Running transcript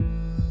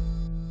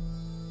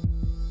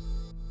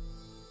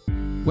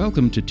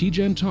Welcome to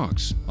TGen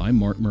Talks. I'm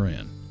Mark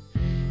Moran.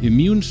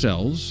 Immune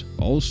cells,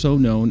 also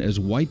known as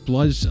white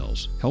blood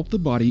cells, help the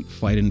body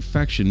fight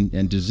infection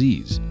and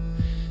disease.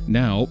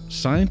 Now,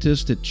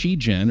 scientists at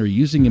TGen are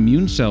using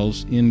immune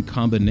cells in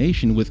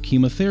combination with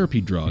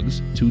chemotherapy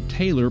drugs to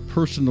tailor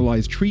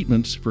personalized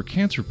treatments for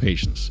cancer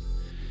patients.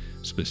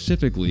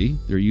 Specifically,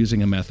 they're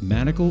using a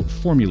mathematical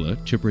formula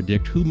to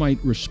predict who might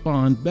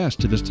respond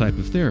best to this type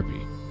of therapy.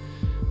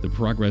 The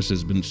progress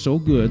has been so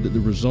good that the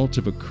results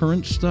of a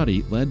current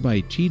study led by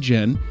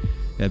TGen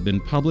have been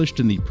published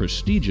in the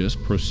prestigious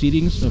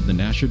Proceedings of the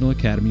National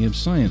Academy of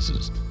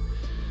Sciences.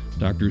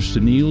 Dr.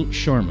 Sunil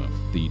Sharma,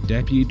 the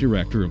Deputy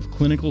Director of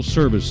Clinical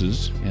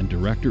Services and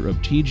Director of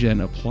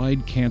TGen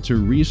Applied Cancer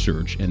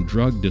Research and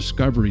Drug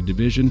Discovery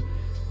Division,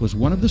 was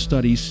one of the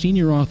study's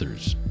senior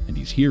authors, and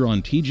he's here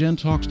on TGen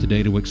Talks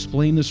today to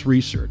explain this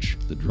research,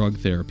 the drug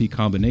therapy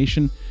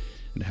combination,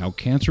 and how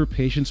cancer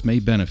patients may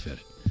benefit.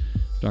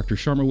 Dr.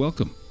 Sharma,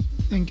 welcome.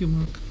 Thank you,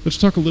 Mark. Let's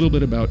talk a little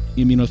bit about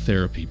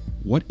immunotherapy.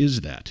 What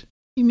is that?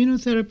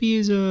 Immunotherapy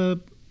is a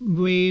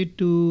way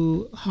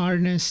to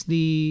harness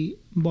the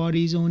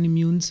body's own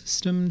immune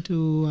system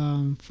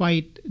to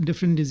fight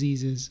different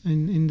diseases.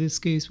 And in this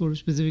case, we're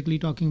specifically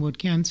talking about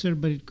cancer,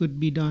 but it could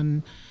be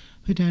done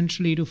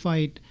potentially to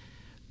fight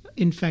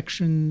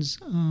infections,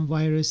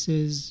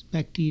 viruses,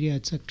 bacteria,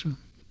 etc.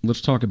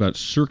 Let's talk about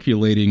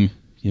circulating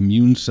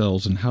immune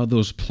cells and how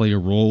those play a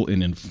role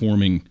in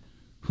informing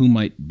who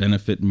might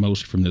benefit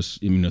most from this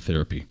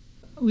immunotherapy.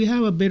 We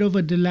have a bit of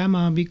a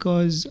dilemma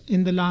because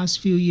in the last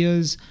few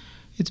years,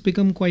 it's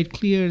become quite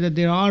clear that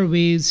there are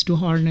ways to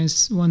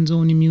harness one's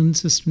own immune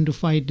system to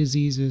fight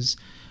diseases.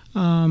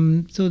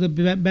 So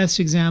the best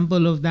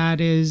example of that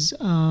is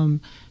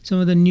some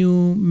of the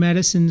new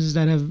medicines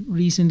that have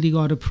recently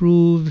got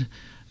approved,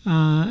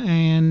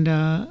 and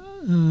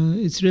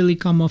it's really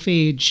come of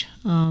age.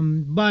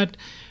 But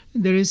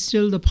there is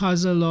still the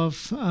puzzle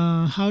of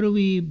how do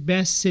we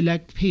best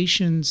select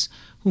patients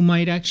who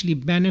might actually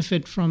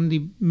benefit from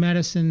the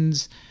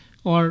medicines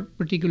or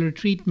particular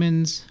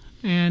treatments.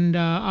 And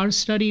our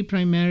study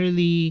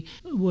primarily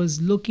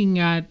was looking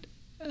at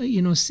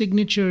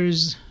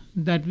signatures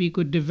that we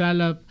could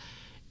develop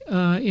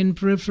in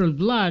peripheral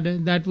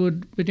blood that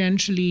would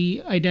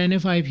potentially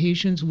identify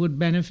patients who would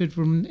benefit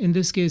from, in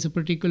this case, a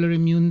particular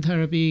immune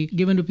therapy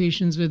given to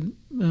patients with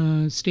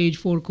stage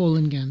 4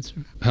 colon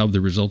cancer. How have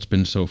the results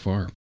been so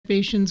far?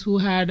 Patients who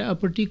had a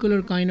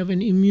particular kind of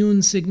an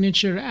immune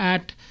signature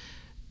at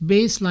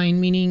baseline,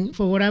 meaning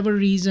for whatever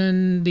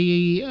reason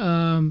the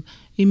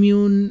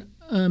immune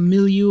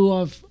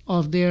milieu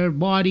of their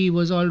body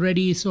was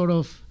already sort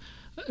of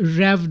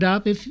revved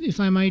up, if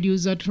I might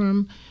use that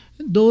term.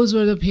 Those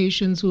were the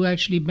patients who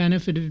actually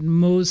benefited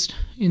most,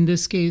 in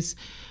this case,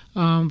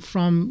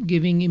 from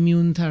giving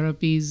immune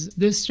therapies.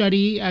 This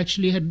study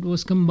actually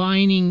was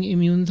combining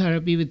immune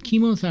therapy with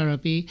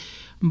chemotherapy,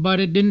 but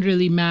it didn't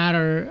really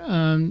matter,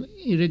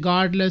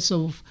 regardless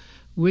of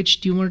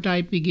which tumor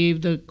type we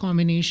gave the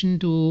combination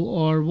to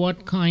or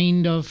what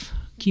kind of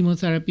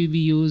chemotherapy we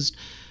used.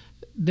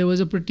 There was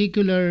a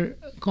particular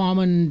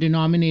common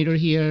denominator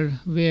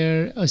here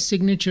where a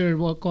signature,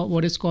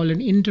 what is called an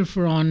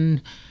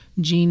interferon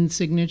gene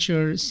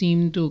signature,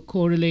 seemed to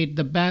correlate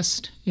the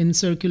best in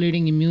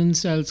circulating immune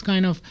cells.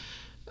 Kind of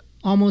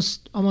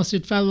almost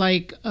it felt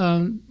like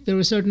there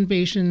were certain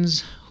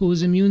patients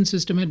whose immune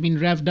system had been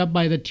revved up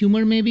by the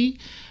tumor maybe,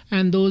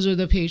 and those are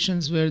the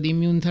patients where the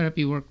immune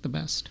therapy worked the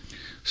best.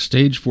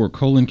 Stage 4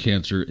 colon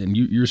cancer, and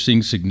you're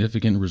seeing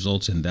significant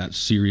results in that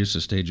serious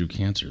a stage of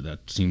cancer.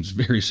 That seems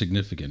very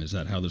significant. Is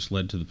that how this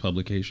led to the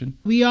publication?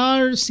 We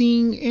are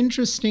seeing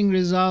interesting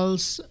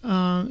results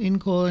in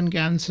colon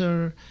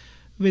cancer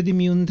with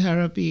immune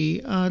therapy.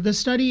 The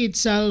study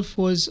itself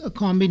was a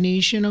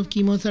combination of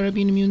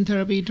chemotherapy and immune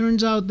therapy. It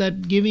turns out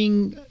that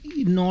giving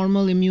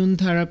normal immune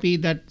therapy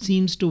that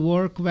seems to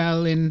work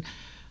well in,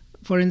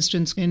 for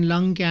instance, in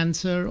lung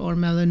cancer or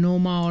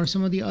melanoma or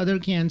some of the other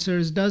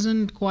cancers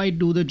doesn't quite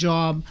do the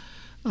job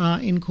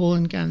in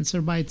colon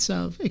cancer by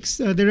itself.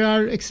 There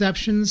are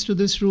exceptions to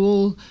this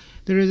rule.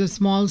 There is a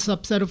small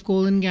subset of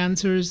colon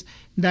cancers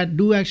that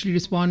do actually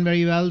respond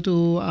very well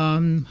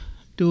to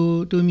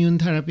immune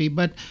therapy,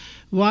 but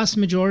vast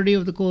majority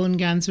of the colon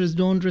cancers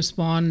don't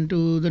respond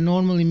to the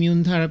normal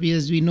immune therapy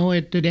as we know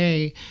it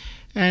today.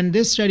 And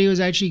this study was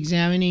actually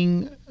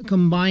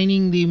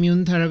combining the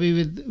immune therapy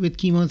with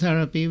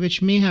chemotherapy,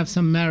 which may have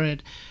some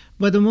merit.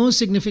 But the most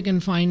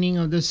significant finding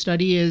of the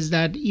study is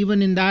that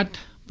even in that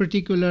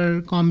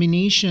particular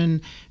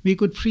combination, we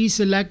could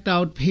pre-select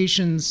out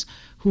patients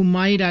who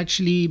might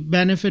actually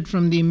benefit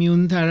from the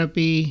immune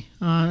therapy.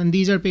 And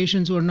these are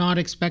patients who are not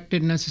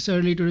expected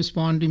necessarily to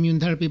respond to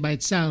immune therapy by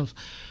itself.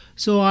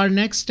 So our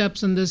next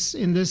steps in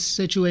this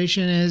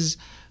situation is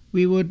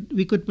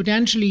we could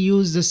potentially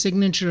use the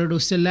signature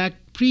to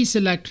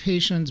pre-select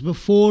patients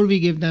before we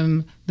give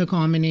them the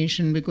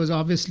combination, because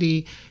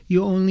obviously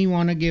you only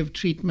want to give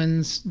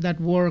treatments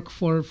that work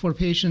for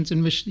patients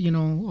in which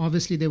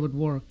obviously they would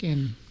work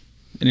in.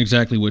 And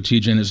exactly what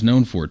TGen is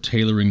known for,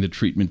 tailoring the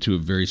treatment to a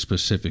very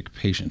specific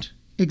patient.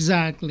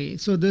 Exactly.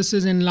 So this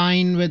is in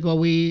line with what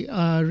we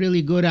are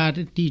really good at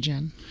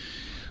TGen.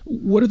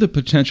 What are the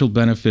potential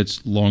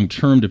benefits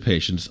long-term to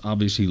patients?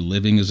 Obviously,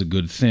 living is a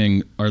good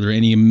thing. Are there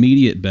any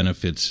immediate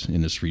benefits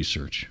in this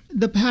research?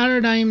 The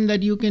paradigm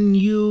that you can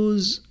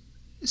use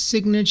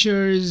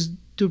signatures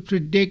to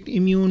predict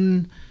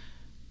immune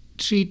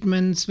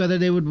treatments, whether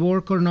they would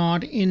work or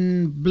not,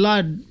 in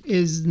blood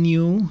is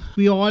new.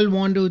 We all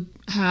want to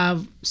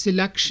have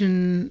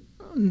selection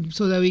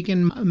so that we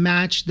can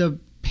match the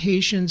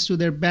patients to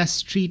their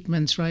best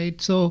treatments,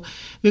 right? So,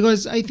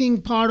 because I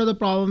think part of the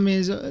problem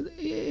is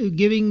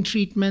giving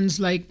treatments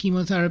like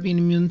chemotherapy and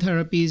immune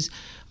therapies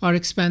are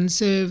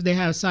expensive, they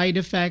have side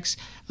effects.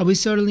 We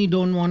certainly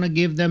don't want to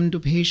give them to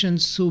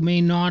patients who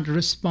may not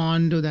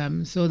respond to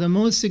them. So the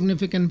most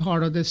significant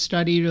part of this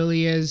study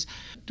really is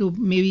to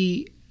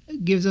maybe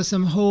gives us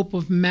some hope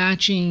of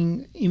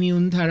matching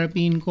immune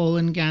therapy in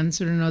colon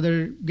cancer and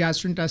other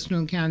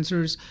gastrointestinal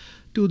cancers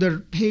to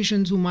the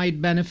patients who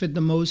might benefit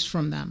the most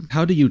from them.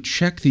 How do you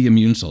check the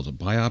immune cells? A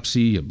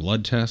biopsy, a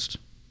blood test?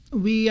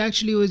 We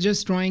actually was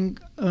just drawing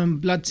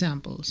blood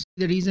samples.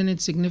 The reason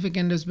it's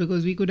significant is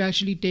because we could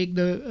actually take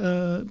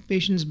the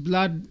patient's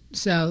blood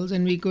cells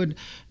and we could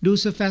do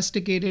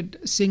sophisticated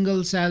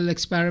single cell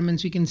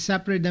experiments. We can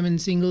separate them in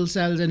single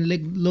cells and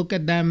look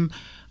at them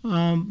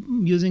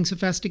using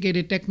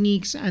sophisticated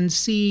techniques and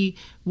see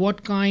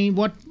what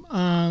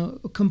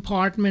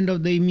compartment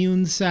of the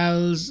immune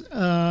cells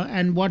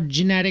and what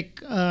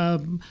genetic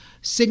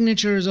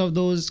signatures of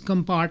those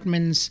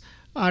compartments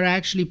are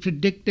actually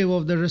predictive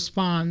of the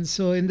response.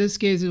 So in this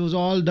case, it was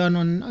all done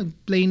on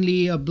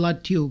plainly a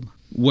blood tube.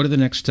 What are the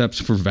next steps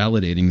for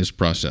validating this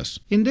process?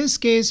 In this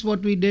case,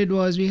 what we did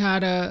was we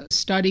had a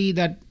study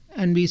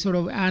and we sort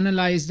of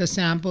analyzed the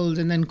samples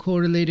and then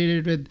correlated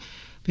it with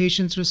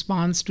patient's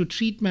response to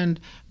treatment.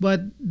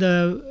 But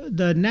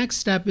the next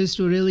step is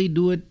to really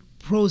do it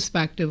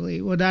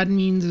prospectively. What that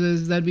means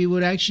is that we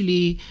would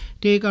actually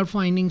take our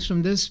findings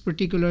from this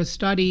particular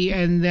study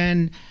and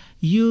then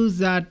use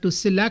that to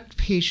select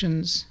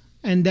patients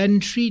and then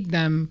treat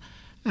them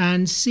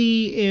and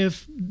see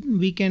if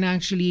we can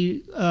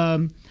actually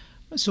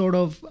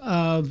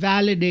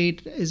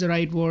validate is the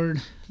right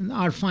word,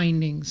 our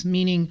findings.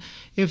 Meaning,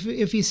 if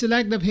we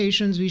select the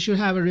patients, we should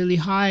have a really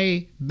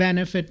high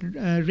benefit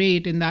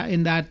rate in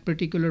that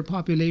particular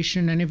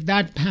population. And if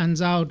that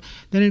pans out,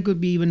 then it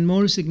could be even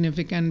more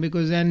significant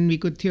because then we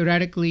could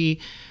theoretically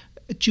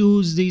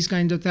choose these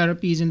kinds of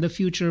therapies in the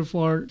future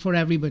for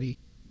everybody.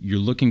 You're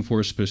looking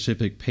for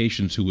specific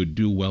patients who would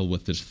do well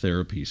with this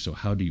therapy. So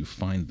how do you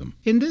find them?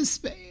 In this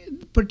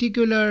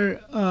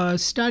particular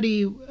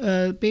study,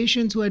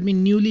 patients who had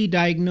been newly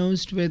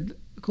diagnosed with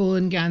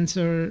colon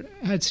cancer,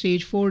 had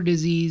stage 4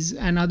 disease,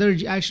 and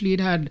actually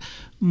it had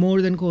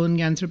more than colon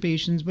cancer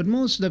patients, but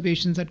most of the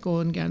patients had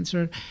colon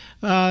cancer.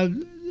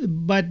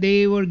 But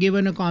they were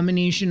given a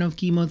combination of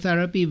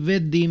chemotherapy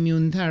with the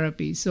immune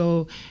therapy.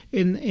 So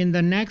in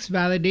the next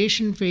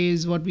validation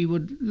phase, what we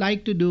would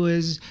like to do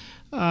is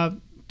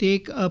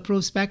take a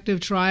prospective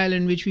trial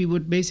in which we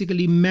would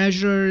basically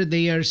measure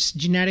their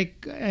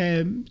genetic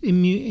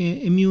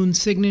immune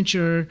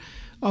signature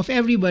of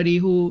everybody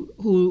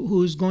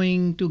who's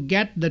going to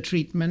get the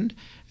treatment,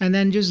 and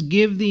then just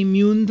give the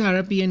immune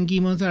therapy and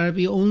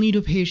chemotherapy only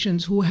to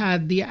patients who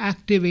had the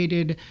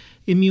activated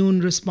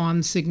immune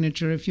response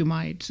signature, if you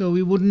might. So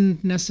we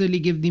wouldn't necessarily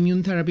give the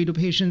immune therapy to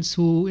patients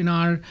who, in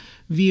our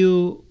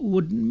view,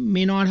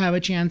 may not have a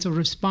chance of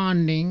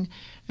responding.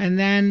 And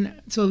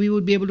then, so we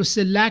would be able to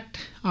select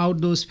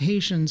out those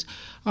patients.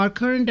 Our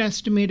current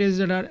estimate is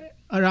that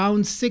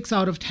around 6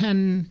 out of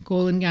 10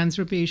 colon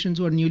cancer patients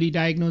who are newly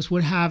diagnosed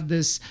would have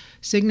this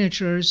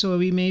signature. So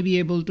we may be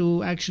able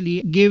to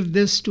actually give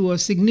this to a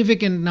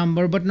significant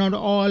number, but not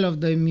all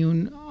of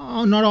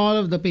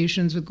the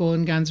patients with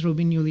colon cancer who have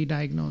been newly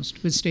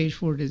diagnosed with stage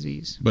 4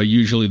 disease. But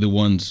usually the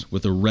ones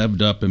with a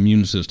revved up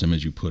immune system,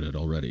 as you put it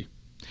already.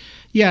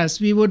 Yes,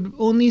 we would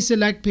only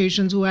select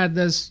patients who had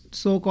this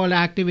so-called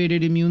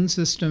activated immune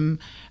system,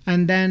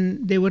 and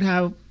then they would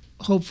have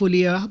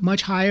hopefully a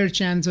much higher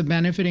chance of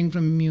benefiting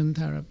from immune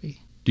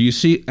therapy. Do you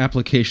see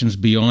applications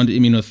beyond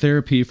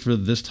immunotherapy for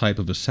this type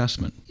of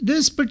assessment?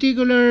 This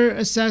particular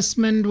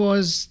assessment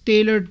was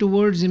tailored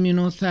towards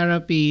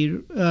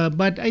immunotherapy,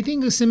 but I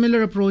think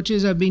similar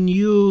approaches have been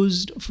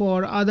used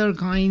for other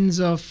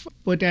kinds of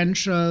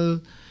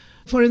potential.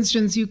 For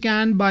instance, you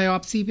can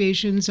biopsy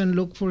patients and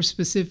look for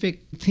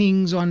specific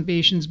things on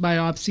patients'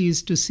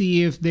 biopsies to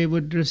see if they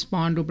would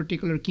respond to a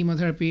particular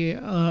chemotherapy.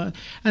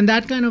 And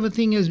that kind of a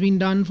thing has been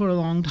done for a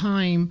long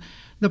time.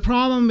 The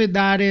problem with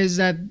that is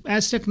that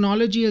as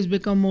technology has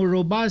become more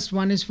robust,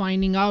 one is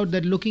finding out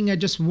that looking at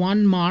just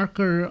one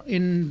marker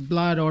in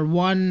blood or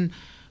one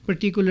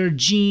particular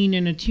gene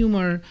in a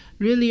tumor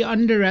really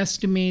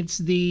underestimates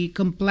the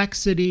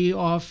complexity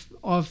of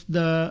of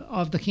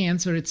the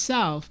cancer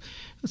itself.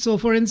 So,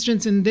 for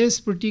instance, in this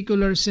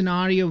particular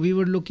scenario, we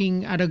were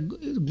looking at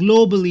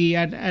globally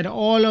at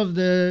all of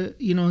the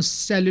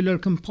cellular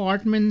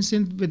compartments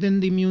within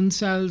the immune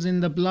cells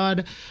in the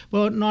blood.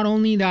 But not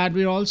only that,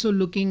 we're also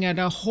looking at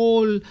a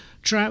whole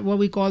what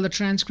we call the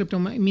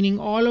transcriptome, meaning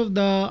all of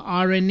the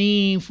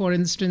RNA, for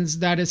instance,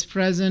 that is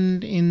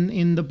present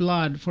in the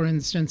blood, for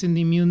instance, in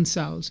the immune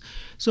cells.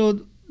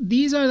 So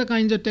these are the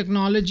kinds of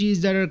technologies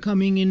that are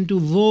coming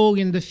into vogue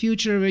in the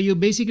future, where you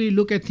basically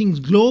look at things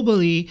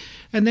globally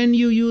and then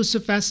you use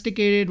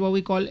sophisticated, what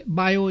we call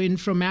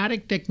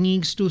bioinformatic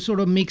techniques to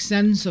sort of make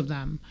sense of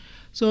them.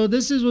 So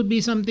this would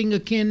be something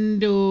akin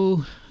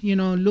to,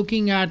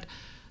 looking at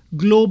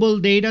global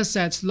data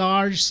sets,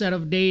 large set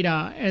of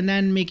data, and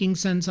then making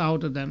sense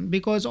out of them.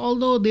 Because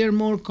although they're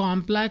more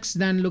complex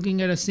than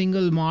looking at a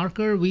single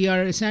marker, we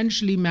are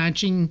essentially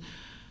matching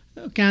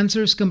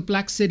cancer's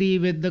complexity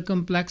with the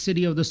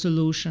complexity of the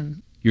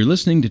solution. You're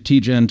listening to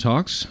TGen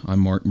Talks. I'm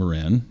Mark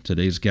Moran.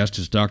 Today's guest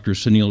is Dr.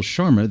 Sunil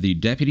Sharma, the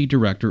Deputy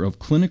Director of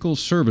Clinical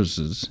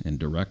Services and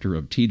Director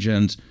of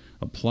TGen's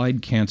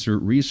Applied Cancer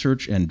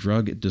Research and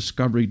Drug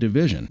Discovery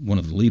Division, one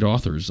of the lead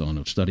authors on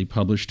a study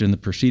published in the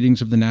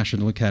Proceedings of the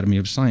National Academy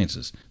of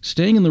Sciences.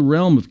 Staying in the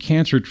realm of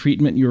cancer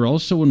treatment, you're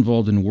also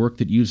involved in work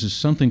that uses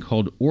something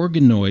called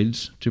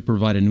organoids to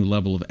provide a new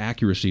level of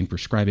accuracy in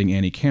prescribing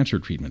anti-cancer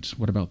treatments.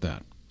 What about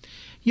that?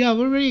 Yeah,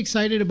 we're very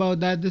excited about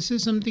that. This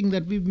is something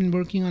that we've been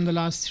working on the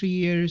last 3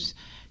 years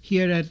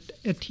here at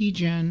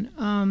TGen.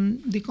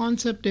 The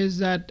concept is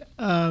that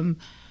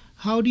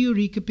how do you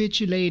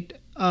recapitulate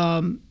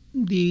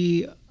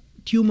the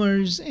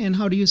tumors and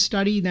how do you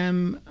study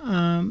them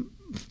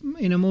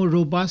in a more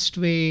robust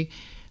way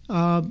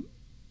and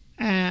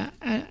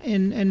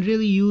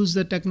really use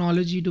the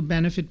technology to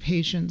benefit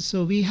patients.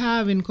 So we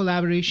have, in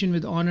collaboration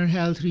with Honor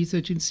Health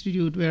Research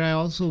Institute, where I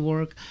also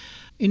work,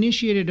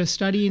 initiated a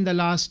study in the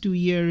last 2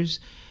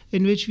 years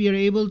in which we are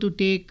able to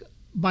take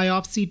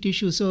biopsy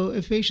tissue. So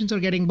if patients are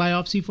getting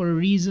biopsy for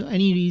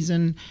any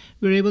reason,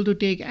 we're able to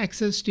take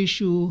excess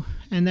tissue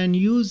and then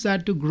use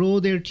that to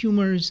grow their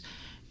tumors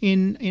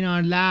in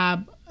our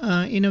lab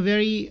in a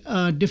very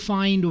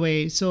defined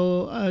way.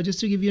 So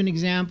just to give you an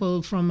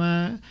example, from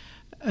a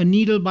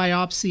needle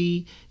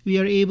biopsy, we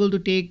are able to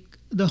take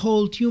the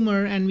whole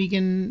tumor and we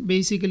can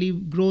basically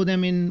grow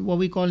them in what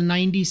we call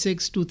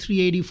 96 to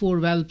 384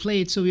 well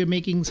plates. So we're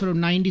making sort of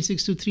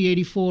 96 to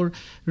 384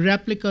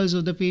 replicas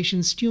of the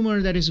patient's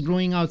tumor that is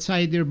growing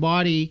outside their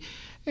body.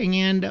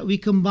 And we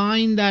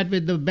combine that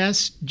with the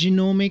best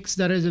genomics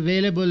that is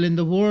available in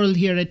the world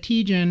here at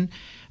TGen,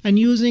 and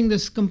using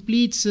this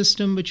complete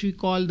system, which we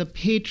call the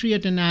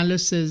Patriot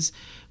analysis,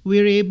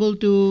 we're able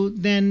to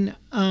then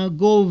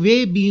go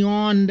way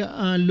beyond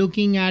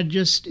looking at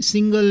just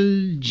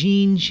single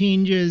gene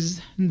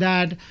changes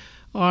that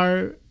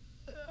are,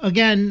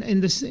 again,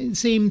 in the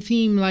same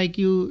theme like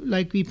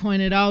we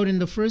pointed out in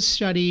the first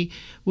study.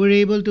 We're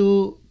able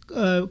to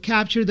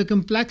capture the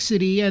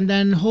complexity and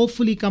then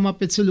hopefully come up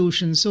with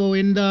solutions. So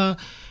in the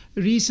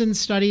recent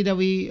study that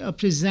we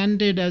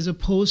presented as a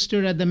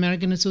poster at the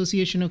American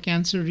Association of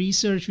Cancer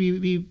Research,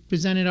 we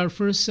presented our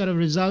first set of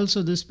results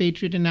of this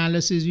Patriot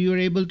analysis. We were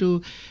able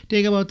to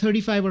take about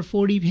 35 or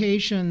 40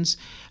 patients,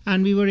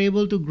 and we were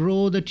able to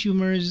grow the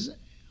tumors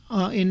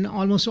in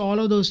almost all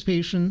of those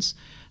patients.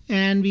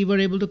 And we were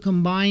able to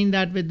combine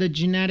that with the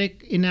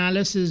genetic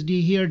analysis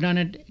here done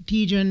at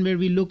TGen, where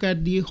we look at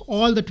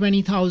all the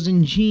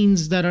 20,000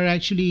 genes that are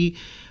actually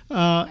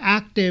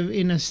active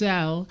in a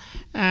cell,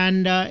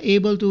 and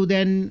able to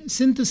then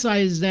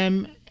synthesize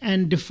them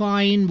and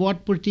define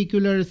what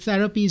particular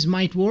therapies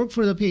might work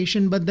for the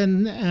patient. But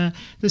then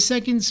the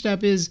second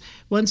step is,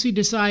 once we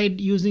decide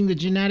using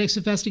the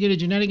sophisticated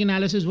genetic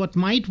analysis what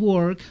might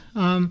work,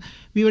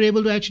 we were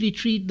able to actually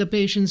treat the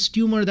patient's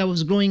tumor that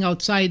was growing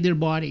outside their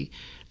body.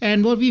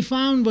 And what we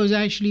found was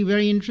actually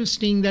very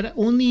interesting, that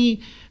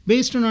only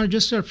based on our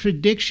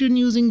prediction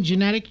using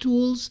genetic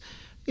tools,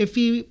 if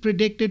we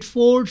predicted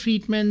 4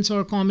 treatments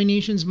or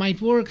combinations might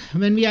work,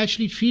 when we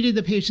actually treated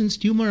the patient's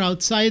tumor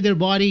outside their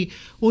body,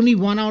 only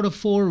 1 out of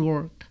 4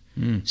 worked.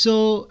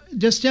 So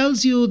just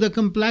tells you the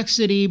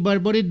complexity,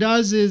 but what it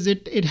does is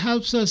it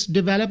helps us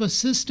develop a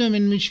system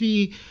in which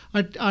we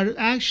are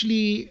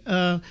actually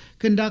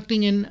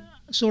conducting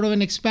sort of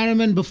an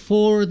experiment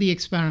before the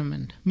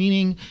experiment,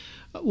 meaning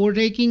we're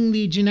taking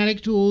the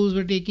genetic tools,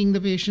 we're taking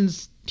the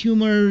patient's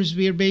tumors,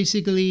 we're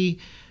basically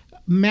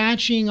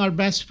matching our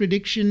best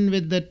prediction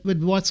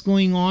with what's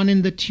going on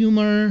in the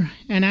tumor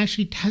and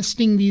actually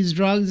testing these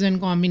drugs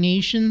and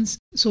combinations.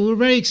 So we're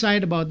very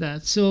excited about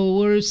that. So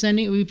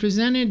we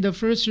presented the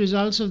first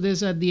results of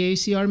this at the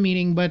ACR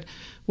meeting, but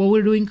what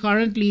we're doing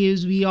currently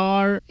is we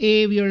are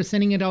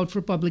sending it out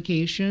for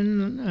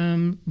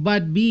publication,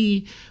 but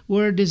B,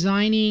 we're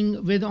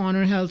designing with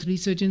Honor Health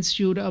Research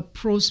Institute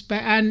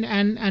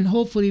and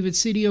hopefully with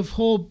City of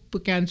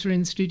Hope Cancer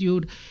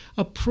Institute,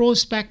 a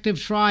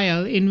prospective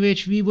trial in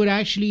which we would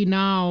actually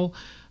now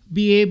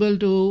be able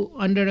to,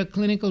 under a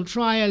clinical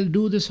trial,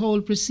 do this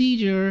whole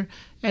procedure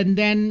and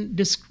then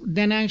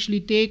actually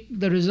take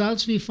the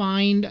results we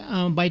find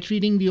by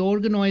treating the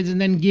organoids, and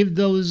then give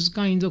those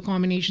kinds of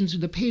combinations to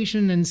the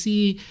patient and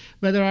see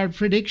whether our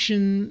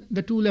prediction,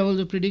 the 2 levels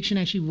of prediction,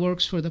 actually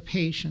works for the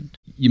patient.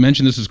 You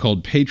mentioned this is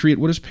called PATRIOT.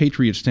 What does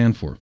PATRIOT stand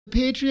for?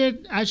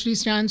 PATRIOT actually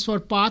stands for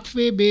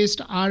Pathway-Based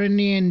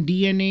RNA and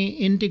DNA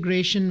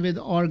Integration with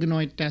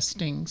Organoid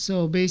Testing.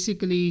 So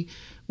basically,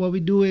 what we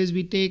do is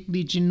we take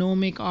the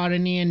genomic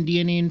RNA and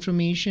DNA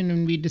information,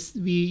 and we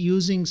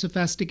using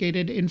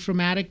sophisticated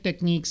informatic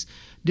techniques,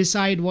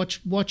 decide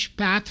which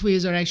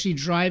pathways are actually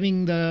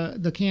driving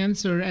the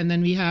cancer, and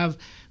then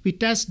we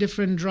test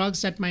different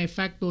drugs that might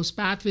affect those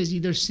pathways,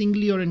 either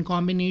singly or in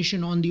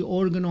combination, on the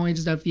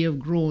organoids that we have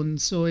grown.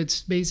 So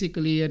it's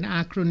basically an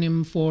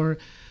acronym for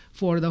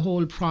the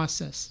whole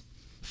process.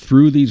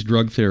 Through these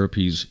drug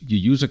therapies, you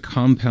use a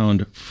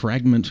compound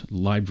fragment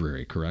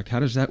library, correct? How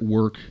does that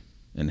work,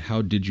 and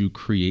how did you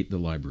create the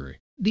library?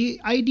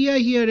 The idea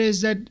here is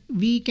that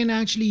we can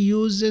actually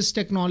use this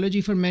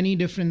technology for many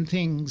different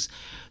things.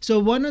 So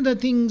one of the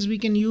things we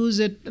can use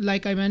it,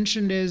 like I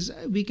mentioned, is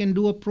we can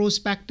do a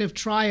prospective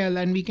trial,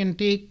 and we can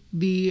take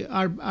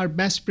our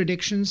best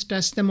predictions,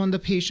 test them on the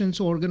patient's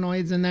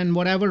organoids, and then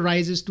whatever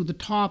rises to the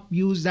top,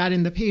 use that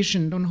in the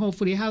patient and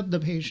hopefully help the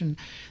patient.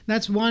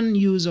 That's one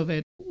use of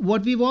it.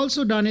 What we've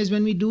also done is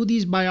when we do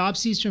these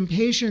biopsies from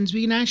patients,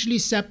 we can actually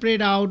separate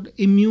out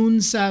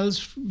immune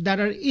cells that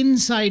are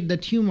inside the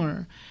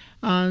tumor.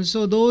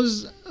 So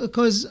those,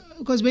 because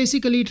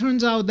basically it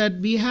turns out that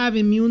we have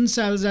immune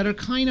cells that are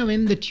kind of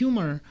in the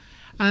tumor,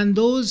 and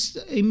those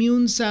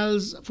immune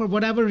cells, for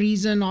whatever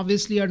reason,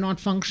 obviously are not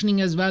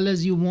functioning as well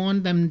as you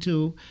want them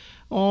to,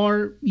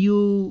 or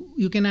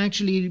you can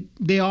actually,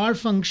 they are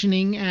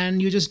functioning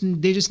and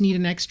they just need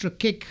an extra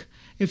kick,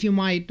 if you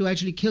might, to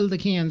actually kill the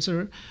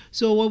cancer.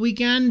 So what we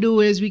can do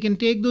is we can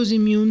take those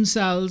immune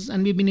cells,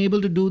 and we've been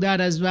able to do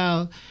that as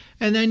well,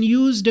 and then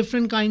use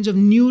different kinds of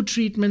new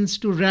treatments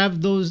to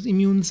rev those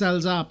immune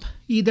cells up,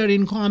 either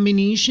in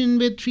combination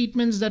with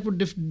treatments that would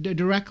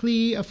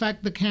directly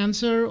affect the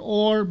cancer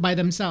or by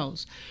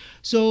themselves.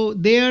 So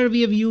there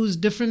we have used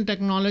different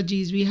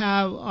technologies. We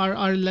have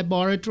our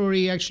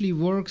laboratory actually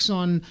works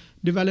on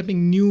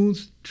developing new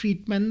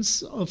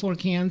treatments for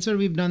cancer.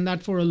 We've done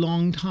that for a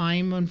long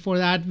time, and for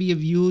that we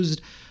have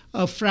used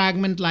a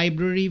fragment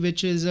library,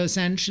 which is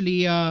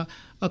essentially a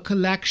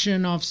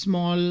collection of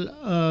small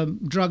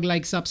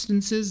drug-like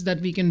substances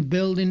that we can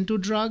build into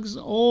drugs.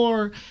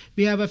 Or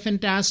we have a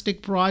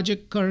fantastic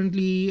project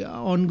currently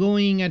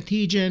ongoing at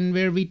TGen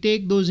where we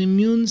take those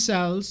immune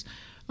cells,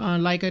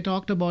 like I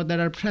talked about, that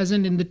are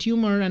present in the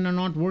tumor and are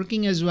not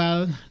working as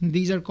well.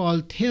 These are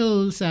called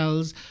TIL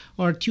cells,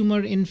 or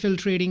tumor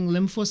infiltrating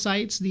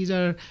lymphocytes. These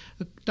are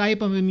a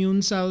type of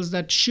immune cells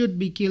that should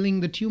be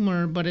killing the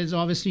tumor, but is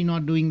obviously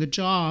not doing the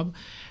job.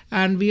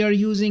 And we are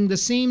using the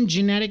same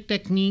genetic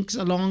techniques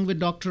along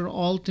with Dr.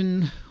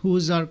 Alton,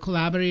 who's our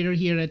collaborator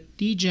here at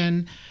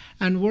TGen,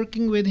 and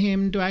working with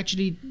him to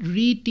actually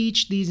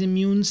reteach these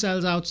immune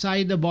cells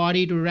outside the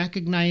body to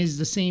recognize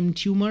the same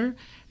tumor.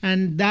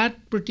 And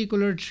that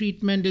particular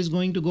treatment is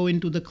going to go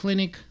into the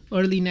clinic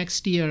early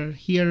next year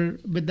here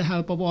with the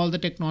help of all the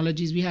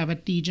technologies we have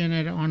at TGen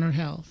at Honor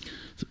Health.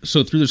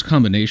 So through this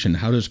combination,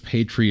 how does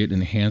PATRIOT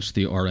enhance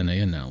the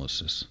RNA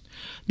analysis?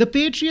 The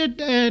PATRIOT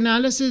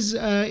analysis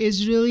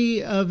is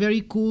really a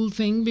very cool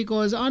thing,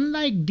 because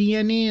unlike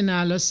DNA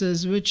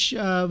analysis, which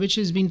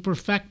has been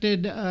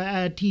perfected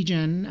at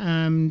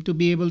TGen to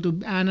be able to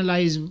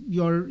analyze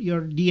your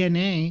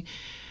DNA,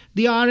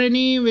 the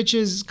RNA, which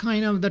is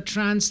kind of the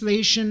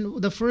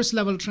translation, the first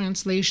level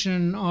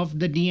translation of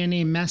the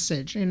DNA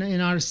message. In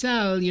our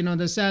cell,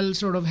 the cell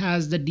sort of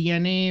has the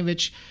DNA,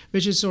 which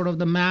is sort of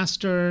the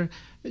master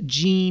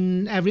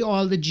gene.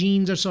 All the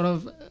genes are sort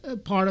of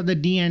part of the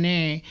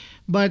DNA.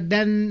 But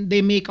then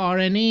they make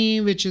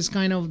RNA, which is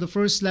kind of the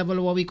first level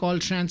of what we call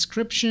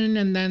transcription,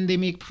 and then they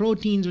make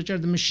proteins, which are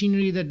the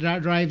machinery that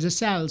drives the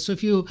cell. So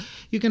if you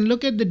can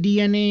look at the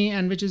DNA,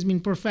 and which has been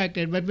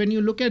perfected, but when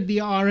you look at the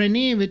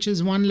RNA, which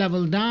is one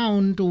level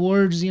down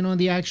towards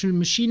the actual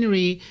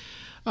machinery,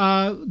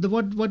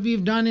 what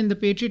we've done in the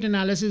PATRIOT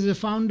analysis is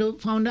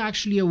found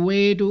actually a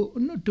way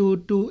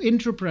to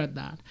interpret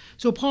that.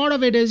 So part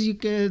of it is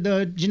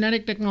the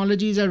genetic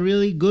technologies are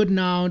really good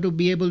now to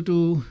be able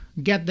to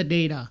get the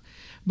data.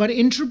 But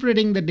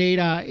interpreting the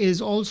data is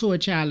also a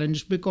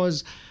challenge,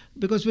 because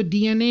with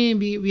DNA,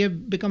 we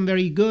have become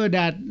very good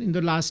at, in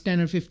the last 10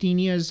 or 15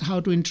 years,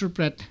 how to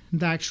interpret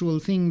the actual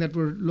thing that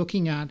we're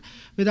looking at.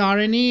 With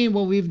RNA,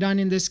 what we've done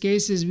in this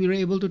case is we were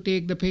able to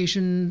take the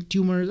patient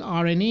tumor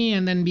RNA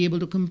and then be able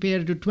to compare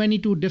it to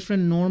 22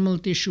 different normal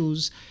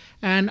tissues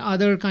and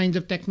other kinds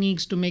of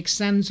techniques to make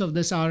sense of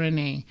this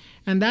RNA.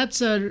 And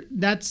that's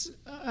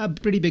a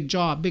pretty big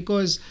job,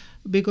 because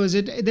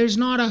there's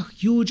not a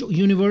huge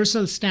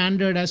universal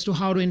standard as to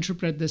how to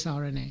interpret this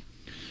RNA.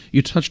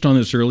 You touched on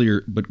this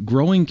earlier, but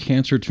growing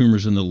cancer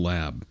tumors in the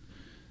lab,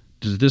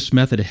 does this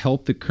method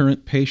help the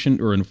current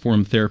patient or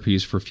inform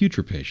therapies for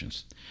future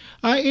patients?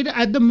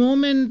 At the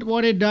moment,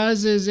 what it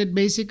does is it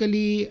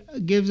basically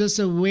gives us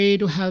a way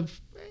to help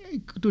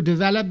to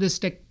develop this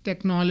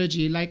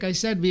technology. Like I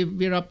said,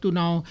 we're up to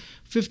now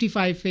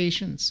 55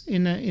 patients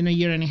in a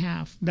year and a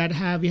half that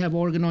we have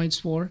organoids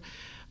for.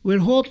 We're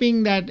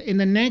hoping that in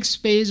the next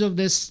phase of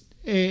this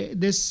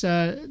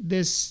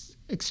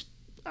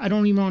I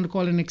don't even want to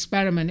call it an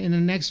experiment. In the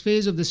next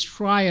phase of this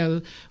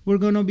trial, we're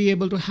going to be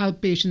able to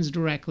help patients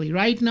directly.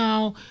 Right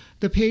now,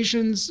 the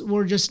patients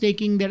were just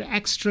taking their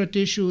extra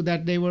tissue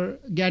that they were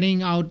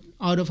getting out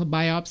of a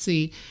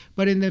biopsy.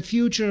 But in the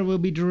future, we'll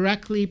be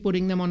directly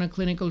putting them on a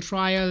clinical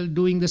trial,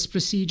 doing this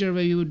procedure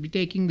where you would be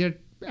taking their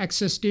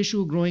excess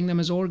tissue, growing them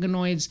as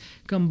organoids,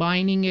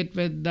 combining it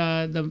with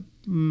the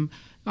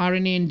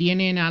RNA and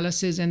DNA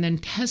analysis, and then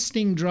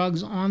testing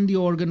drugs on the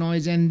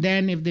organoids, and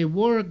then if they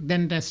work,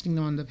 then testing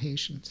them on the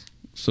patients.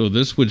 So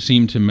this would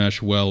seem to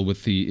mesh well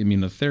with the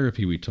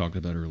immunotherapy we talked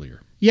about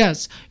earlier.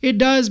 Yes, it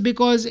does,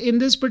 because in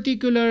this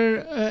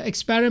particular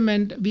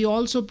experiment, we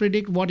also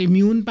predict what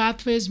immune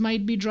pathways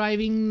might be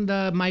driving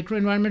the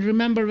microenvironment.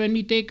 Remember, when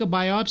we take a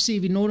biopsy,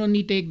 we not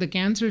only take the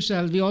cancer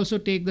cells, we also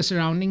take the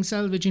surrounding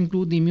cells, which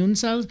include the immune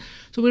cells.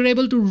 So we're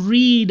able to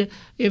read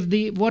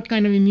what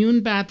kind of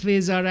immune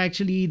pathways are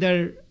actually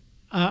either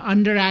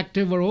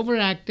underactive or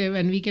overactive,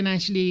 and we can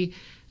actually...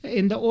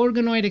 In the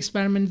organoid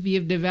experiment, we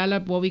have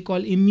developed what we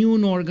call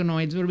immune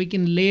organoids, where we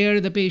can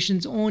layer the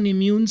patient's own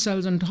immune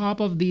cells on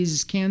top of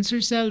these cancer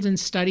cells and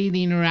study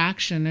the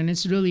interaction. And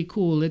it's really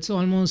cool. It's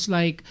almost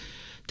like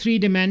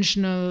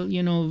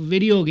three-dimensional,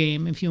 video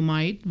game, if you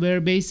might,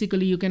 where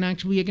basically you can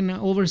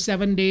over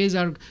 7 days,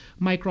 our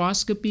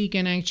microscopy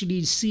can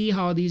actually see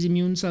how these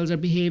immune cells are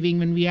behaving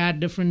when we add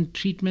different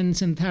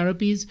treatments and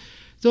therapies.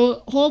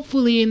 So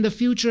hopefully in the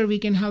future, we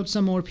can help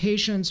some more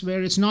patients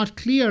where it's not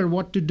clear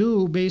what to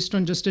do based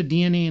on just a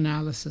DNA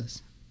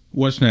analysis.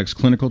 What's next?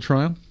 Clinical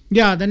trial?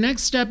 Yeah, the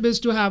next step is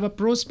to have a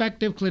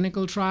prospective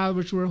clinical trial,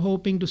 which we're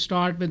hoping to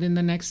start within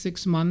the next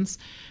 6 months,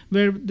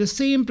 where the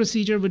same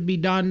procedure would be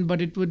done,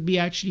 but it would be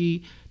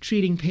actually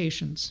treating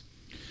patients.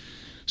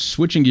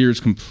 Switching gears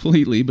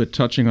completely, but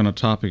touching on a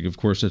topic, of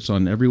course, that's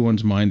on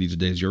everyone's mind these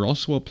days. You're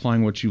also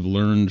applying what you've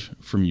learned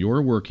from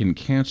your work in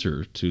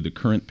cancer to the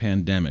current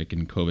pandemic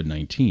in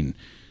COVID-19.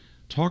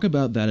 Talk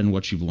about that and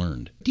what you've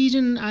learned.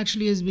 TGen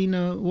actually has been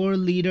a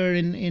world leader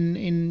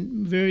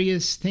in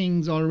various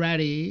things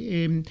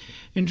already in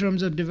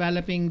terms of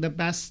developing the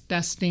best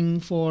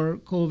testing for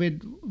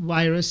COVID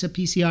virus, a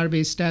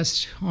PCR-based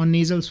test on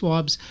nasal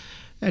swabs,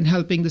 and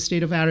helping the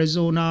state of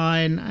Arizona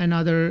and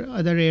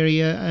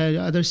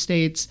other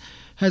states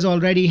has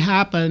already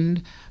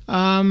happened.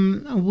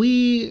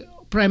 We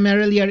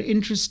primarily are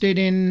interested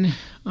in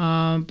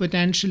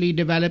potentially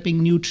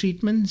developing new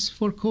treatments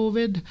for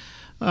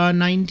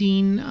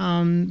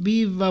COVID-19.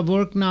 We've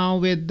worked now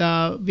with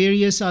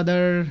various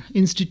other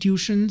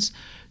institutions.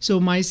 So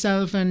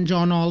myself and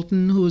John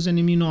Alton, who's an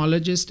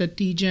immunologist at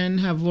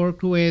TGen, have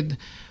worked with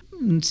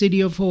City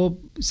of Hope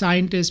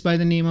scientists by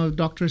the name of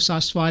Dr.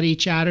 Saswati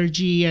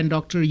Chatterjee and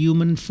Dr.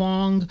 Yuman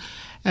Fong,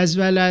 as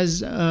well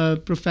as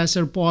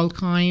Professor Paul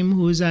Keim,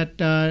 who is at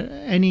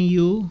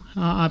NEU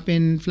up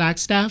in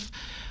Flagstaff,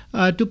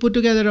 to put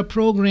together a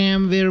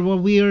program where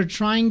what we are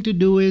trying to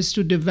do is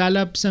to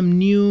develop some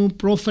new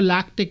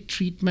prophylactic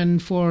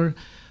treatment for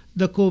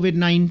the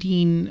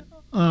COVID-19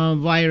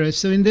 virus.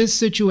 So in this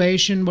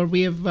situation, what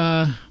we've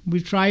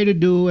tried to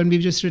do, and we've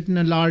just written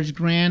a large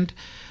grant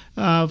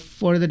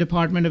for the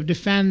Department of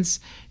Defense,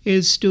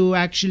 is to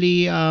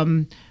actually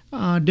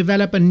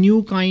develop a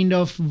new kind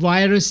of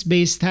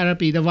virus-based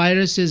therapy. The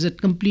virus is a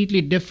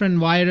completely different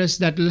virus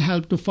that will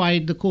help to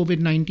fight the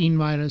COVID-19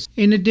 virus.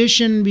 In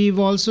addition, we've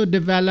also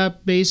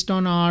developed, based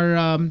on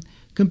our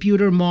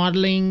computer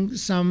modeling,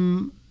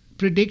 some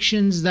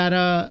predictions that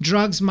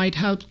drugs might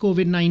help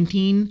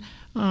COVID-19.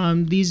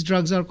 These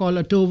drugs are called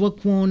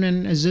atovaquone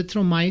and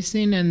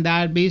azithromycin, and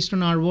that, based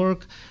on our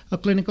work, a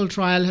clinical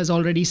trial has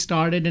already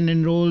started and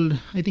enrolled,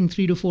 I think,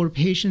 3 to 4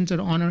 patients at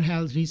Honor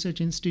Health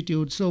Research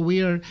Institute. So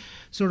we are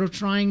sort of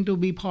trying to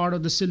be part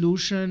of the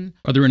solution.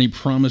 Are there any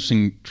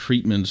promising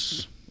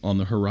treatments on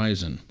the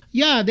horizon?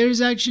 Yeah,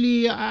 there's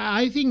actually,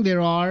 I think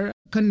there are.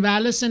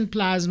 Convalescent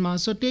plasma.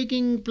 So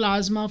taking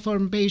plasma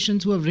from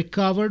patients who have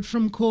recovered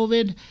from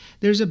COVID.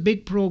 There's a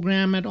big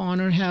program at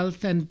Honor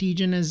Health, and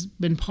TGen has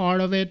been part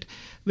of it,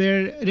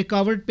 where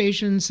recovered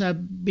patients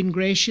have been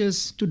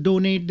gracious to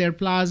donate their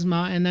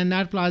plasma, and then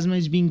that plasma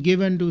is being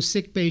given to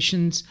sick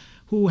patients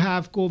who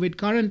have COVID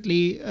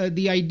currently.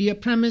 The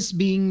premise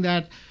being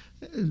that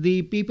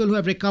the people who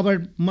have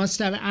recovered must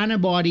have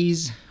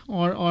antibodies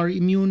or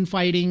immune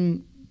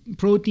fighting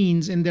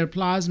proteins in their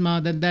plasma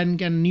that then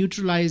can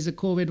neutralize the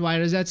COVID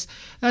virus.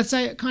 That's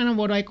kind of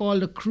what I call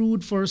the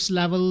crude first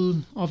level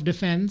of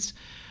defense.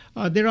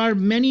 There are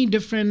many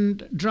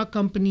different drug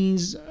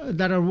companies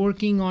that are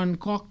working on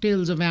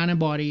cocktails of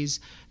antibodies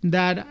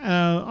that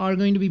are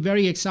going to be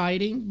very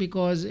exciting,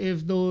 because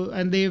they've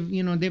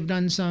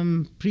done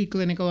some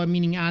preclinical,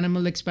 meaning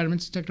animal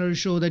experiments, etc., to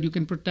show that you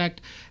can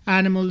protect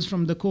animals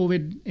from the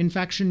COVID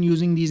infection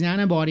using these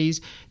antibodies.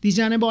 These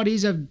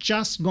antibodies have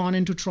just gone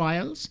into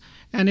trials,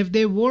 and if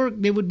they work,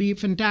 they would be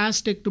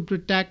fantastic to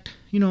protect,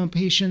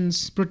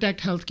 patients,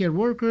 protect healthcare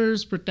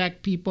workers,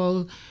 protect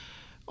people.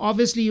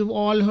 Obviously, you've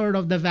all heard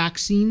of the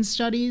vaccine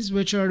studies,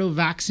 which are to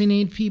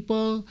vaccinate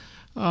people.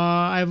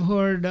 I've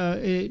heard,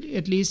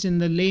 at least in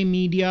the lay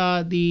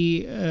media,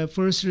 the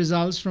first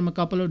results from a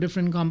couple of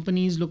different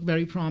companies look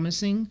very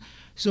promising.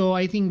 So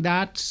I think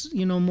that's,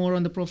 more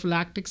on the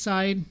prophylactic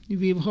side.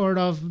 We've heard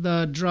of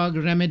the drug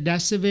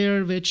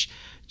remdesivir, which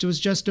was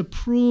just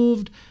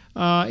approved.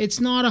 It's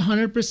not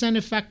 100%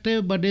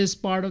 effective, but is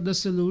part of the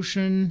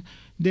solution.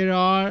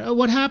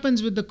 What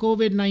happens with the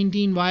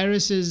COVID-19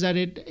 virus is that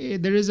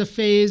there is a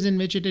phase in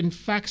which it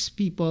infects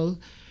people,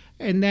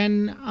 and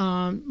then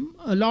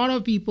a lot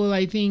of people,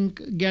 I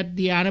think, get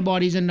the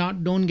antibodies and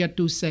don't get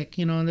too sick.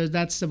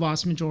 That's the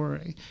vast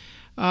majority.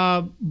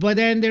 But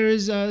then there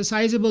is a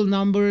sizable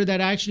number that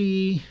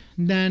actually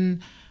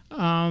then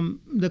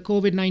the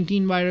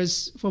COVID-19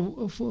 virus,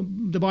 for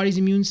the body's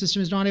immune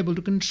system is not able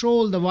to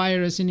control the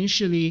virus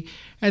initially,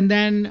 and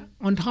then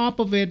on top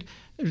of it,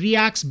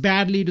 reacts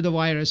badly to the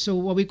virus. So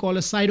what we call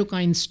a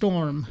cytokine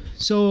storm.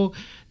 So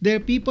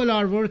people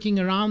are working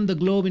around the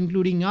globe,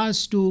 including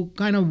us, to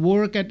kind of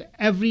work at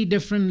every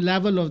different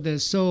level of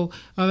this. So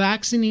a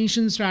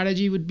vaccination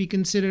strategy would be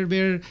considered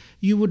where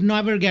you would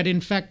never get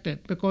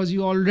infected because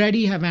you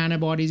already have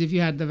antibodies if you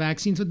had the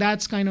vaccine. So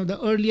that's kind of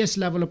the earliest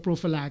level of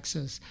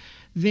prophylaxis.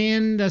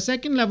 Then the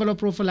second level of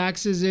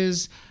prophylaxis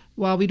is,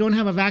 well, we don't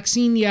have a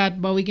vaccine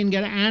yet, but we can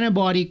get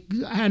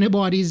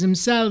antibodies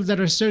themselves that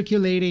are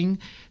circulating,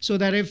 so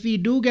that if we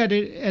do get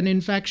an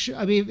infection,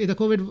 if the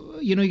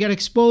COVID, you get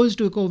exposed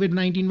to a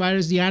COVID-19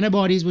 virus, the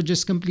antibodies would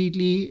just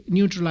completely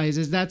neutralize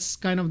it. That's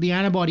kind of the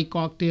antibody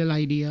cocktail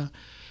idea.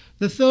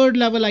 The third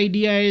level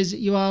idea is,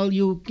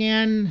 you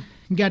can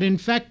get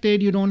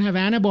infected, you don't have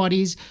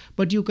antibodies,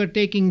 but you are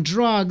taking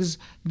drugs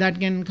that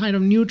can kind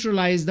of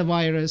neutralize the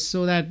virus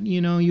so that,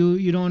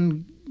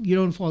 you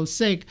don't fall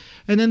sick.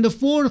 And then the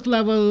fourth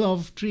level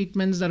of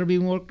treatments that are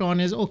being worked on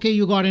is, okay,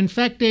 you got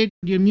infected,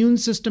 your immune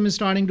system is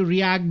starting to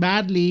react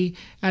badly,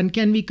 and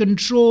can we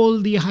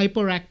control the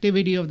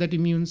hyperactivity of that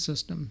immune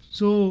system?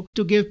 So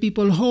to give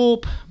people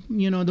hope,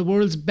 the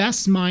world's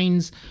best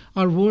minds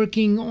are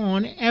working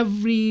on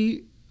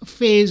every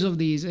phase of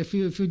these.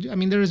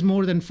 There is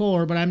more than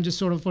four, but I'm just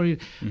sort of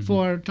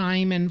for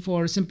time and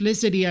for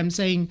simplicity, I'm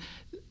saying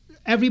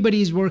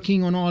everybody's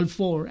working on all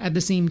four at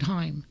the same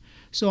time.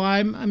 So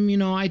I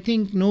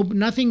think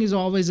nothing is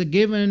always a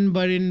given,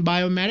 but in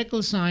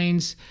biomedical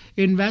science,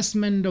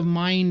 investment of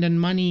mind and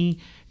money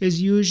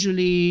is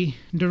usually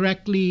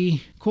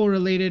directly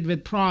correlated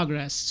with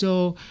progress.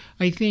 So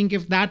I think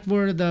if that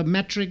were the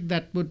metric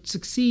that would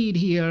succeed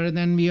here,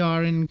 then we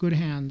are in good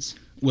hands.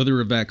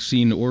 Whether a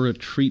vaccine or a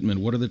treatment,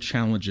 what are the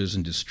challenges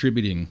in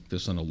distributing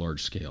this on a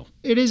large scale?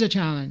 It is a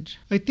challenge.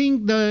 I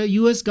think the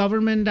U.S.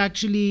 government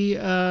actually,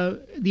 the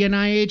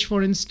NIH,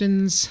 for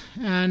instance,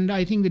 and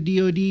I think the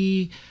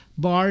DoD,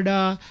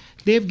 BARDA,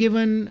 they've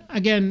given,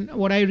 again,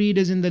 what I read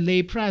is in the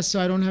lay press, so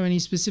I don't have any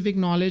specific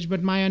knowledge,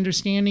 but my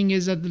understanding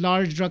is that the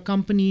large drug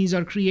companies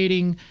are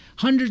creating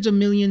hundreds of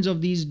millions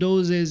of these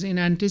doses in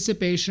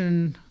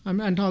anticipation.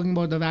 I'm talking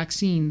about the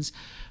vaccines.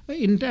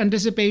 In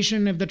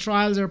anticipation, if the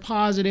trials are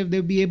positive,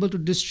 they'll be able to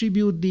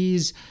distribute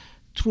these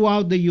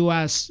throughout the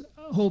U.S.,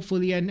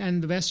 hopefully,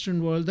 and the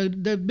Western world.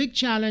 The big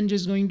challenge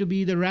is going to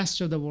be the rest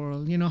of the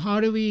world.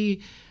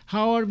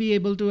 How are we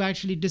able to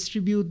actually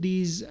distribute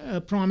these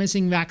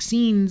promising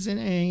vaccines,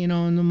 in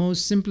the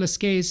most simplest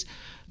case,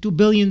 to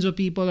billions of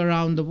people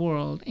around the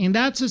world? And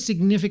that's a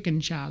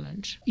significant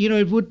challenge.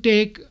 It would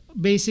take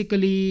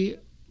basically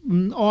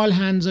all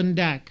hands on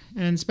deck,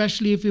 and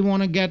especially if we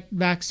want to get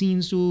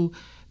vaccines to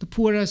the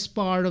poorest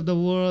part of the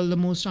world, the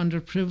most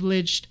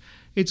underprivileged,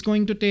 it's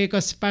going to take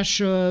a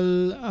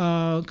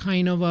special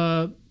kind of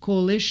a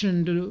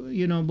coalition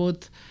to,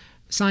 both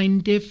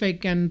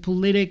scientific and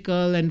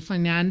political and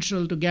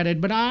financial to get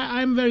it. But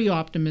I'm very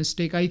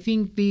optimistic. I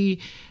think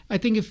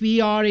if we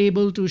are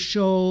able to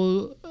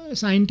show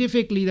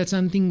scientifically that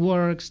something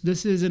works,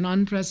 this is an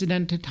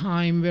unprecedented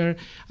time where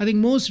I think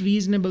most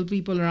reasonable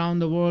people around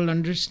the world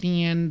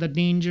understand the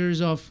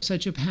dangers of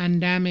such a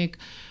pandemic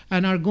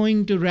and are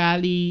going to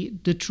rally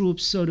the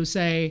troops, so to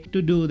say,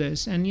 to do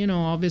this. And,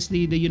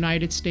 obviously the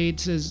United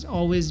States has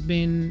always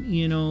been,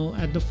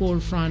 at the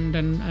forefront,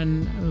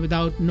 and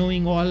without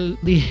knowing all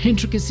the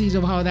intricacies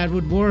of how that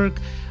would work,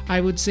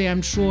 I would say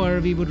I'm sure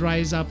we would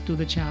rise up to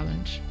the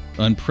challenge.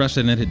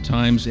 Unprecedented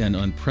times and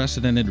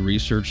unprecedented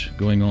research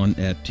going on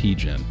at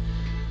TGen.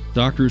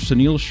 Dr.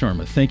 Sunil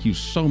Sharma, thank you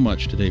so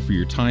much today for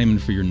your time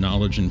and for your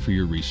knowledge and for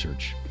your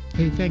research.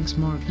 Hey, thanks,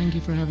 Mark. Thank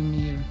you for having me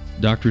here.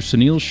 Dr.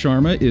 Sunil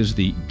Sharma is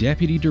the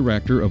Deputy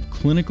Director of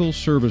Clinical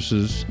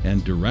Services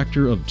and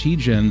Director of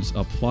TGen's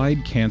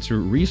Applied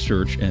Cancer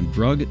Research and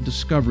Drug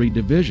Discovery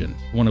Division,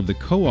 one of the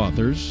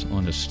co-authors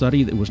on a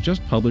study that was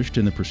just published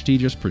in the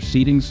prestigious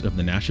Proceedings of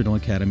the National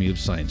Academy of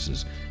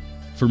Sciences.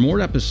 For more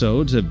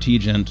episodes of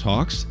TGen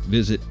Talks,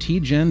 visit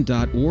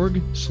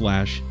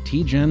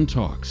tgen.org/TGen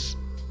Talks.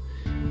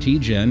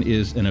 TGen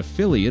is an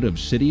affiliate of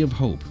City of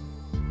Hope.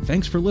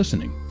 Thanks for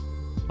listening.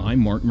 I'm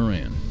Mark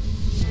Moran.